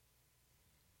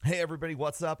Hey, everybody,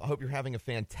 what's up? I hope you're having a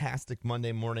fantastic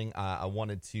Monday morning. I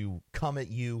wanted to come at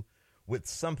you with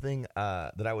something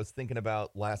that I was thinking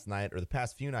about last night, or the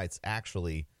past few nights,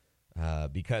 actually,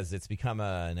 because it's become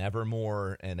an ever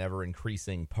more and ever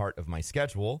increasing part of my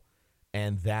schedule,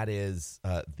 and that is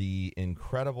the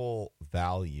incredible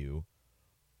value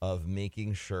of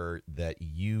making sure that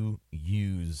you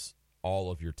use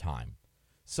all of your time.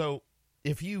 So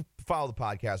if you follow the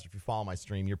podcast, if you follow my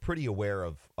stream, you're pretty aware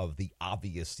of the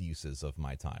obvious uses of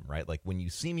my time, right? Like when you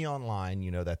see me online,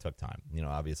 you know that took time. You know,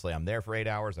 obviously I'm there for 8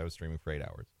 hours. I was streaming for 8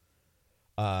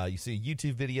 hours. You see a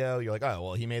YouTube video, you're like, oh,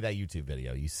 well, he made that YouTube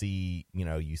video. You see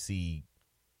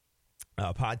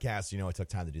a podcast, you know, it took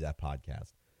time to do that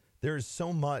podcast. There's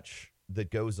so much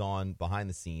that goes on behind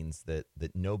the scenes that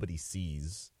nobody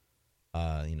sees,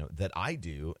 that I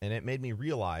do. And it made me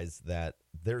realize that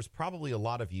there's probably a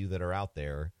lot of you that are out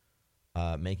there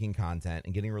making content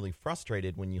and getting really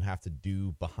frustrated when you have to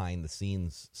do behind the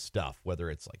scenes stuff, whether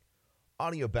it's like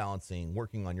audio balancing,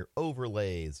 working on your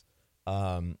overlays,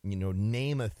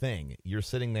 name a thing. You're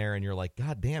sitting there and you're like,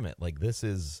 God damn it. Like, this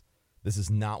is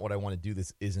not what I want to do.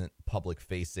 This isn't public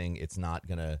facing. It's not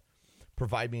going to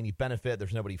provide me any benefit.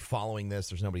 There's nobody following this.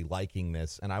 There's nobody liking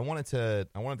this. And I wanted to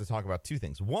talk about two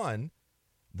things. One,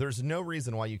 there's no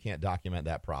reason why you can't document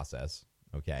that process.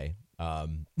 Okay.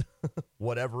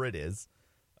 Whatever it is.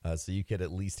 So you could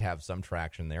at least have some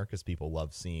traction there, because people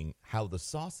love seeing how the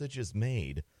sausage is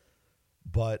made.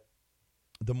 But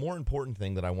the more important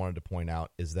thing that I wanted to point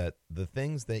out is that the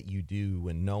things that you do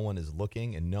when no one is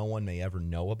looking and no one may ever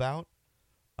know about,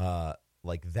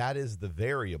 that is the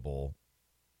variable.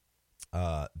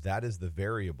 That is the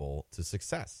variable to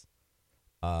success.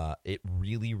 It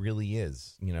really, really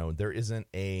is. You know, there isn't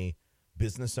a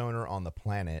business owner on the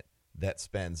planet that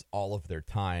spends all of their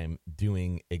time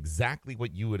doing exactly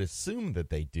what you would assume that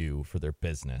they do for their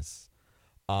business.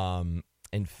 In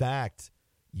fact,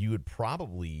 you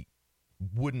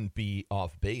wouldn't be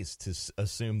off base to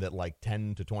assume that like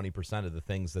 10 to 20% of the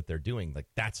things that they're doing, like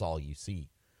that's all you see.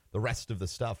 The rest of the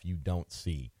stuff you don't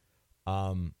see.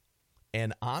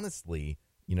 And honestly,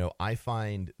 I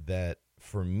find that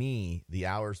for me, the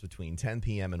hours between 10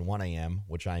 p.m. and 1 a.m.,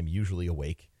 which I'm usually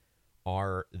awake,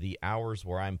 are the hours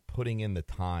where I'm putting in the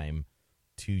time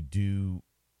to do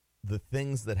the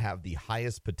things that have the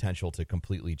highest potential to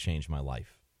completely change my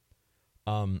life.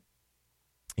 That's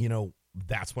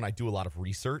when I do a lot of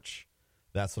research.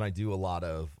 That's when I do a lot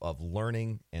of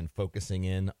learning and focusing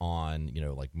in on,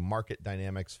 market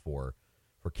dynamics for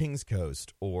King's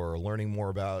Coast, or learning more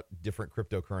about different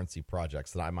cryptocurrency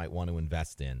projects that I might want to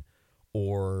invest in,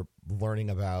 or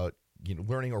learning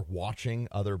or watching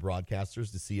other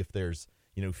broadcasters to see if there's,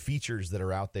 features that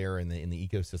are out there in the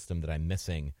ecosystem that I'm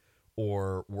missing,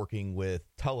 or working with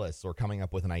Tullus, or coming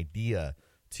up with an idea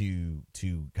to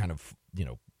kind of,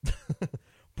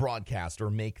 broadcast or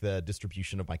make the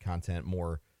distribution of my content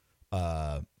more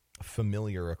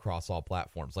familiar across all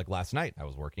platforms. Like last night I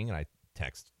was working and I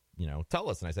text,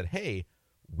 Tullus, and I said, hey,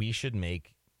 we should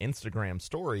make Instagram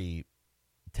story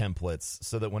templates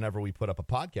so that whenever we put up a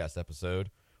podcast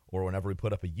episode or whenever we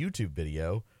put up a YouTube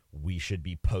video, we should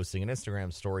be posting an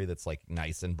Instagram story that's like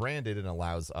nice and branded and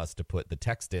allows us to put the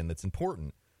text in that's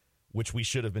important, which we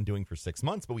should have been doing for 6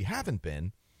 months, but we haven't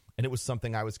been. And it was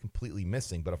something I was completely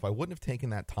missing. But if I wouldn't have taken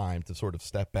that time to sort of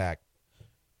step back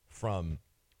from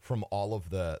all of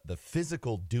the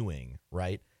physical doing,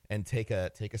 right, and take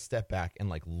a step back and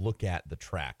like look at the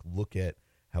track, look at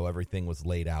how everything was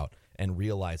laid out, and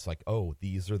realize like, oh,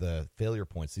 these are the failure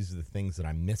points, these are the things that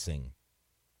I'm missing,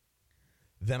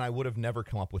 then I would have never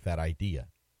come up with that idea.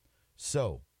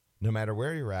 So no matter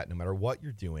where you're at, no matter what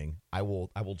you're doing, I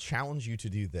will challenge you to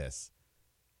do this.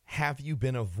 Have you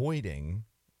been avoiding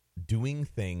doing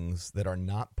things that are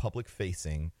not public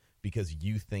facing because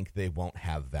you think they won't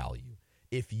have value?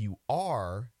 If you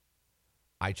are,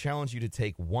 I challenge you to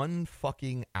take 1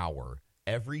 fucking hour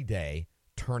every day,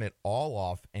 turn it all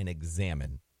off, and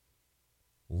examine,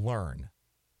 learn,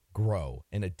 grow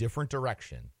in a different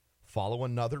direction, follow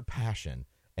another passion,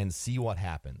 and see what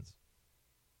happens.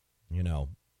 You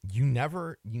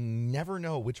never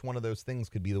know which one of those things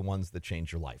could be the ones that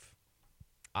change your life.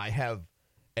 I have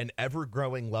an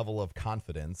ever-growing level of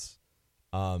confidence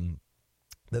that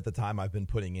the time I've been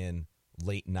putting in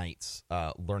late nights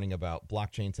learning about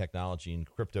blockchain technology and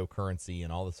cryptocurrency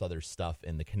and all this other stuff,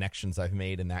 and the connections I've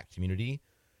made in that community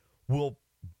will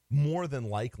more than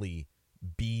likely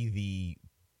be the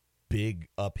big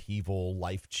upheaval,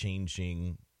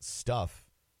 life-changing stuff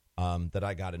that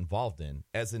I got involved in.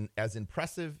 As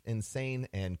impressive, insane,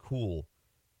 and cool,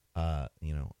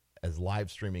 as live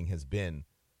streaming has been,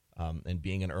 and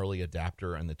being an early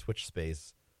adapter in the Twitch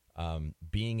space,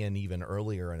 being in even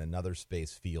earlier in another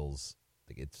space feels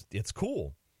like it's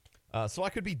cool. So I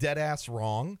could be dead ass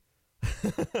wrong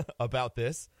about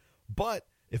this, but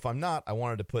if I'm not, I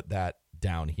wanted to put that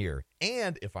down here.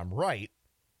 And if I'm right,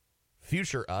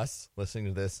 future us listening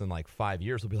to this in like 5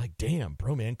 years will be like, damn,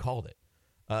 bro, man called it.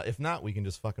 If not, we can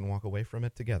just fucking walk away from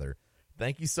it together.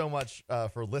 Thank you so much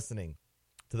for listening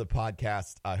to the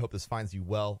podcast. I hope this finds you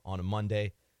well on a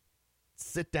Monday.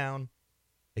 Sit down,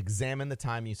 examine the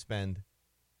time you spend,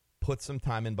 put some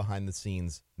time in behind the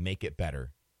scenes, make it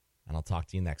better. And I'll talk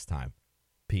to you next time.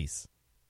 Peace.